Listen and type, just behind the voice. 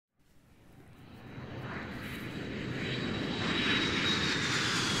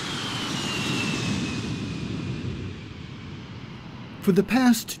For the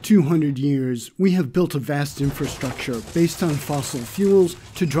past 200 years, we have built a vast infrastructure based on fossil fuels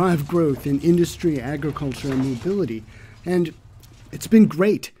to drive growth in industry, agriculture, and mobility. And it's been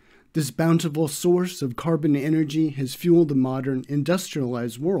great. This bountiful source of carbon energy has fueled the modern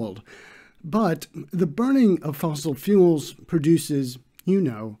industrialized world. But the burning of fossil fuels produces,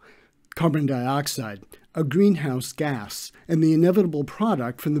 carbon dioxide, a greenhouse gas, and the inevitable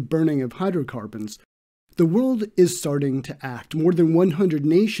product from the burning of hydrocarbons. The world is starting to act. More than 100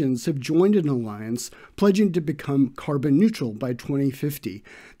 nations have joined an alliance pledging to become carbon neutral by 2050.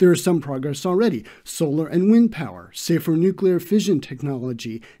 There is some progress already: solar and wind power, safer nuclear fission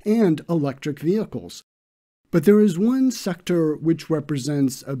technology, and electric vehicles. But there is one sector which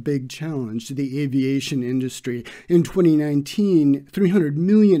represents a big challenge to the aviation industry. In 2019, 300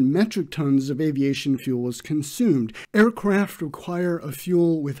 million metric tons of aviation fuel was consumed. Aircraft require a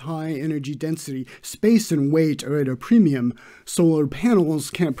fuel with high energy density. Space and weight are at a premium. Solar panels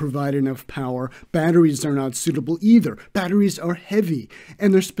can't provide enough power. Batteries are not suitable either. Batteries are heavy,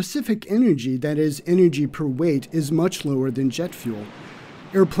 and their specific energy, that is, energy per weight, is much lower than jet fuel.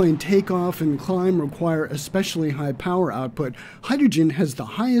 Airplane takeoff and climb require especially high power output. Hydrogen has the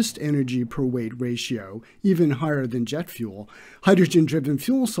highest energy per weight ratio, even higher than jet fuel. Hydrogen-driven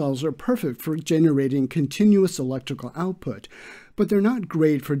fuel cells are perfect for generating continuous electrical output, but they're not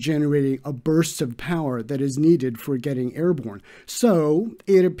great for generating a burst of power that is needed for getting airborne. So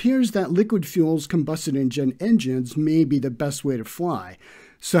it appears that liquid fuels combusted engine engines may be the best way to fly.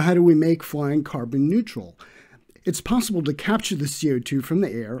 So how do we make flying carbon neutral? It's possible to capture the CO2 from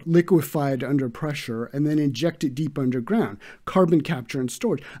the air, liquefy it under pressure, and then inject it deep underground, carbon capture and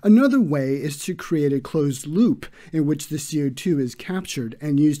storage. Another way is to create a closed loop in which the CO2 is captured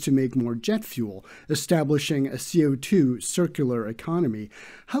and used to make more jet fuel, establishing a CO2 circular economy.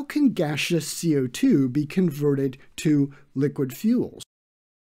 How can gaseous CO2 be converted to liquid fuels?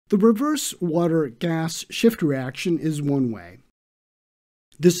 The reverse water-gas shift reaction is one way.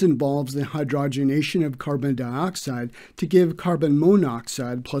 This involves the hydrogenation of carbon dioxide to give carbon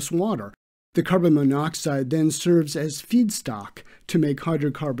monoxide plus water. The carbon monoxide then serves as feedstock to make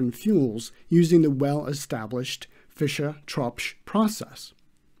hydrocarbon fuels using the well-established Fischer-Tropsch process.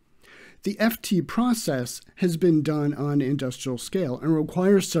 The FT process has been done on industrial scale and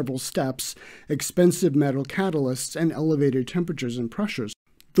requires several steps, expensive metal catalysts, and elevated temperatures and pressures.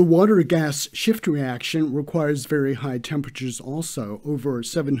 The water-gas shift reaction requires very high temperatures also, over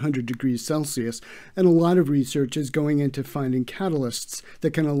 700 degrees Celsius, and a lot of research is going into finding catalysts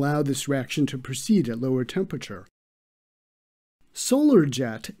that can allow this reaction to proceed at lower temperature. Solar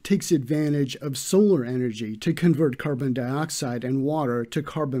jet takes advantage of solar energy to convert carbon dioxide and water to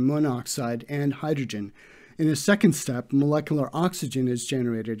carbon monoxide and hydrogen. In a second step, molecular oxygen is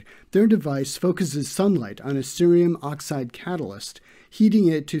generated. Their device focuses sunlight on a cerium oxide catalyst, heating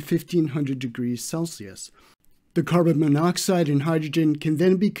it to 1500 degrees Celsius. The carbon monoxide and hydrogen can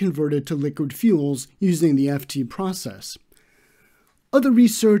then be converted to liquid fuels using the FT process. Other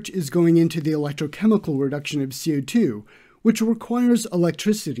research is going into the electrochemical reduction of CO2, which requires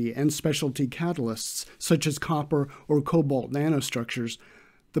electricity and specialty catalysts, such as copper or cobalt nanostructures.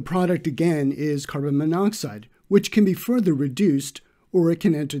 The product again is carbon monoxide, which can be further reduced, or it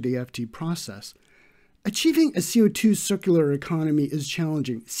can enter the FT process. Achieving a CO2 circular economy is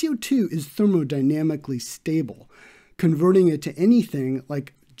challenging. CO2 is thermodynamically stable. Converting it to anything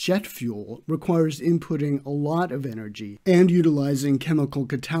like jet fuel requires inputting a lot of energy and utilizing chemical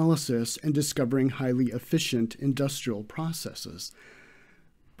catalysis and discovering highly efficient industrial processes.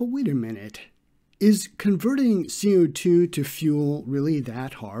 But wait a minute. Is converting CO2 to fuel really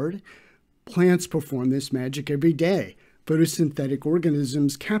that hard? Plants perform this magic every day. Photosynthetic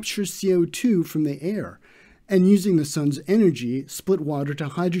organisms capture CO2 from the air and, using the sun's energy, split water to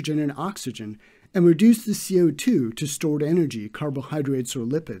hydrogen and oxygen and reduce the CO2 to stored energy, carbohydrates or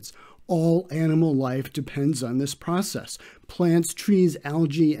lipids. All animal life depends on this process. Plants, trees,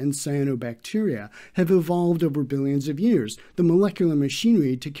 algae, and cyanobacteria have evolved over billions of years, the molecular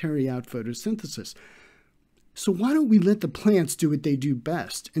machinery to carry out photosynthesis. So why don't we let the plants do what they do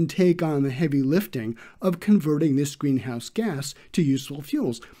best and take on the heavy lifting of converting this greenhouse gas to useful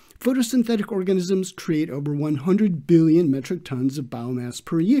fuels? Photosynthetic organisms create over 100 billion metric tons of biomass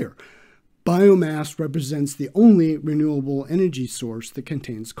per year. Biomass represents the only renewable energy source that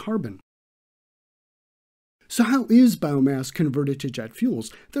contains carbon. So how is biomass converted to jet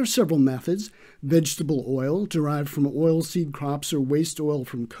fuels? There are several methods. Vegetable oil, derived from oilseed crops or waste oil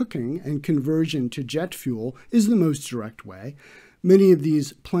from cooking, and conversion to jet fuel is the most direct way. Many of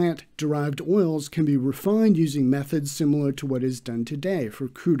these plant-derived oils can be refined using methods similar to what is done today for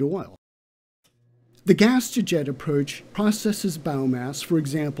crude oil. The gas-to-jet approach processes biomass, for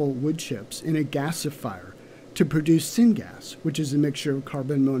example wood chips, in a gasifier to produce syngas, which is a mixture of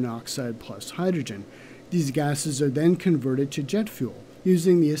carbon monoxide plus hydrogen. These gases are then converted to jet fuel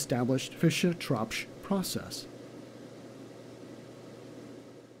using the established Fischer-Tropsch process.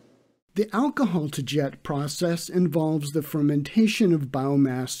 The alcohol-to-jet process involves the fermentation of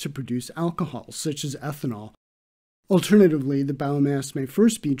biomass to produce alcohols, such as ethanol. Alternatively, the biomass may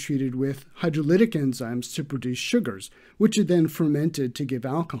first be treated with hydrolytic enzymes to produce sugars, which are then fermented to give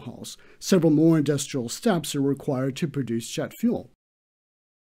alcohols. Several more industrial steps are required to produce jet fuel.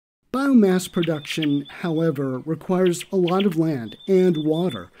 Biomass production, however, requires a lot of land and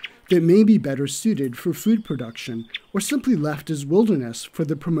water that may be better suited for food production or simply left as wilderness for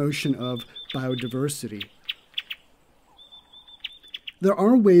the promotion of biodiversity. There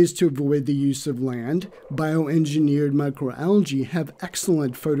are ways to avoid the use of land. Bioengineered microalgae have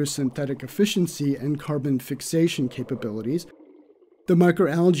excellent photosynthetic efficiency and carbon fixation capabilities. The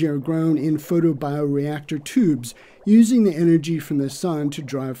microalgae are grown in photobioreactor tubes using the energy from the sun to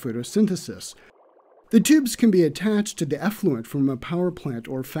drive photosynthesis. The tubes can be attached to the effluent from a power plant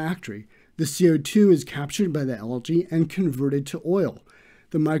or factory. The CO2 is captured by the algae and converted to oil.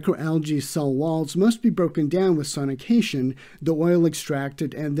 The microalgae cell walls must be broken down with sonication, the oil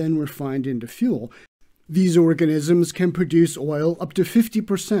extracted and then refined into fuel. These organisms can produce oil up to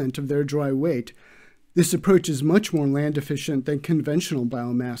 50% of their dry weight. This approach is much more land efficient than conventional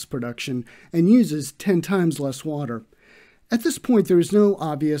biomass production and uses 10 times less water. At this point, there is no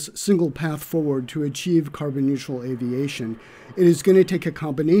obvious single path forward to achieve carbon-neutral aviation. It is going to take a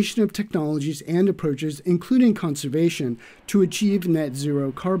combination of technologies and approaches, including conservation, to achieve net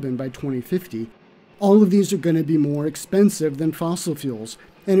zero carbon by 2050. All of these are going to be more expensive than fossil fuels,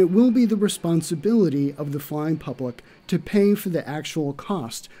 and it will be the responsibility of the flying public to pay for the actual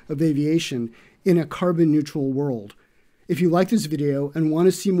cost of aviation in a carbon-neutral world. If you like this video and want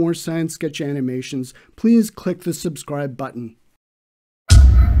to see more Science Sketch animations, please click the subscribe button.